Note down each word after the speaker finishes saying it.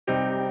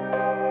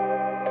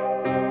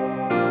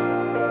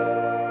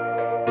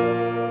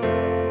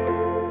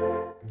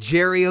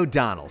Jerry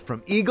O'Donnell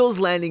from Eagles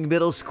Landing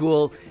Middle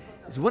School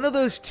is one of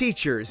those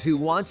teachers who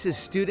wants his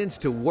students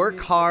to work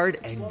hard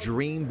and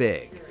dream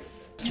big.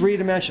 It's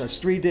three-dimensional, it's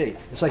 3D.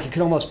 It's like you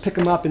can almost pick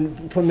them up and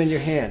put them in your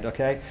hand,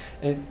 okay?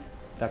 And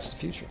that's the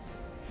future.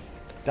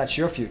 That's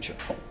your future.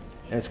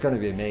 And it's going to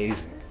be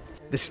amazing.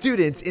 The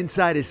students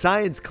inside his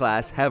science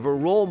class have a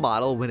role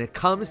model when it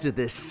comes to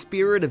this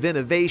spirit of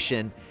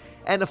innovation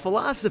and a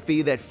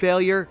philosophy that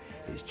failure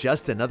is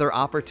just another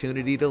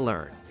opportunity to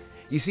learn.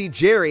 You see,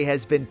 Jerry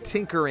has been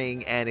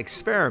tinkering and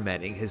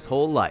experimenting his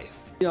whole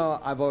life. You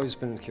know, I've always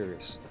been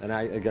curious, and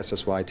I guess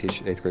that's why I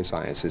teach 8th grade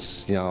science.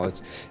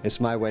 It's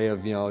my way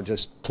of,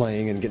 just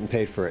playing and getting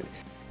paid for it.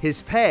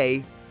 His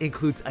pay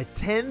includes a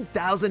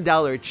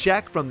 $10,000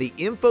 check from the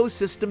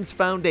Infosystems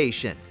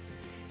Foundation.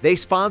 They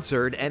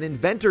sponsored an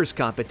inventors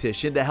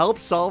competition to help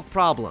solve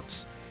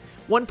problems.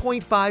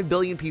 1.5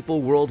 billion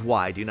people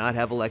worldwide do not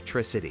have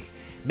electricity,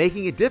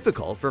 making it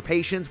difficult for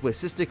patients with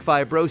cystic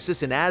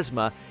fibrosis and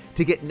asthma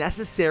to get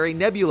necessary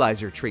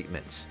nebulizer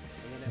treatments.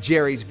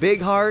 Jerry's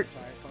big heart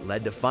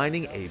led to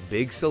finding a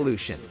big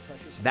solution.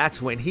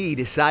 That's when he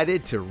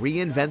decided to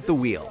reinvent the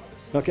wheel.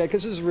 Okay,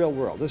 because this is real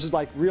world. This is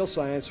like real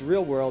science,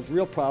 real world,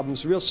 real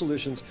problems, real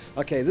solutions.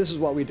 Okay, this is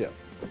what we do.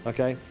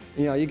 Okay,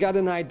 you got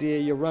an idea,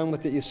 you run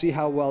with it, you see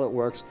how well it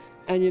works,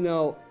 and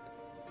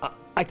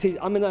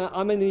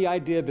I'm in the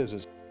idea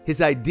business.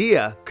 His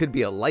idea could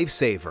be a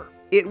lifesaver.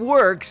 It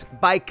works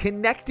by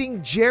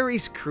connecting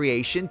Jerry's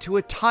creation to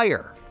a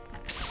tire,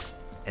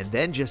 and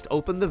then just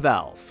open the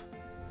valve.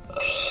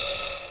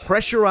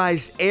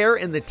 Pressurized air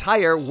in the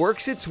tire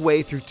works its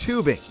way through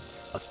tubing.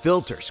 A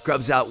filter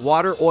scrubs out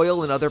water,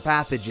 oil, and other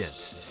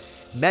pathogens.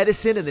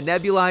 Medicine in the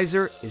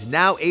nebulizer is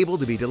now able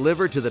to be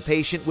delivered to the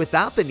patient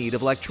without the need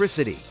of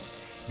electricity.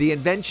 The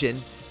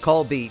invention,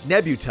 called the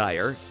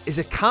Nebutire, is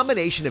a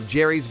combination of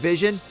Jerry's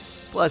vision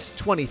plus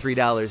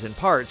 $23 in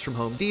parts from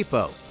Home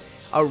Depot.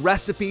 A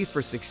recipe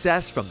for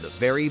success from the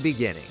very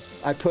beginning.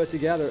 I put it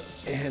together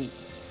and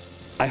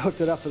I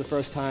hooked it up for the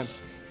first time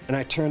and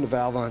I turned the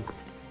valve on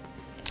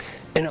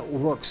and it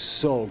works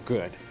so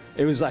good.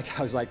 It was like,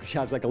 I was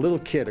like a little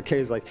kid, okay?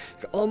 It's like,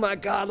 oh my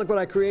God, look what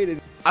I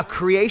created. A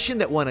creation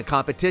that won a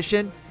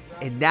competition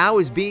and now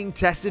is being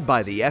tested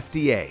by the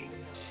FDA.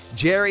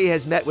 Jerry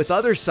has met with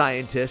other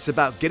scientists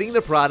about getting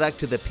the product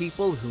to the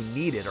people who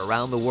need it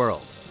around the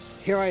world.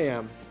 Here I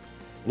am,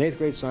 an 8th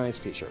grade science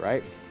teacher,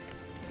 right?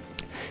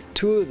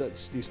 Two of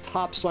these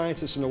top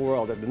scientists in the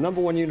world at the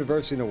 #1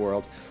 university in the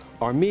world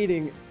are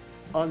meeting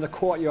on the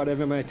courtyard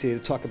of MIT to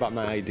talk about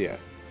my idea.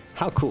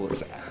 How cool is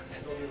that?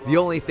 The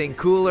only thing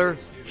cooler,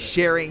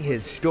 sharing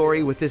his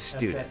story with his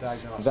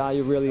students.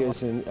 Value really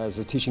is as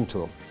a teaching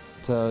tool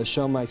to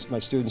show my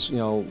students,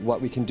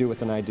 what we can do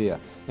with an idea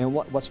and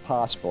what's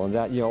possible, and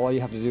that, all you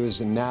have to do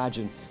is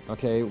imagine,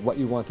 okay, what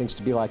you want things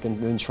to be like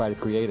and then try to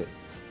create it.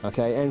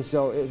 Okay, and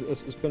so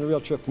it's been a real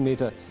trip for me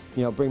to,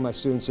 bring my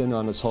students in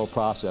on this whole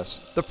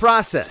process. The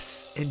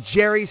process and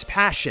Jerry's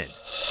passion.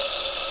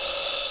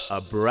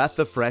 A breath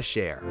of fresh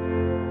air.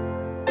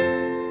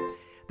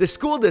 The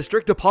School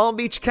District of Palm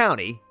Beach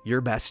County,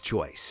 your best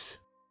choice.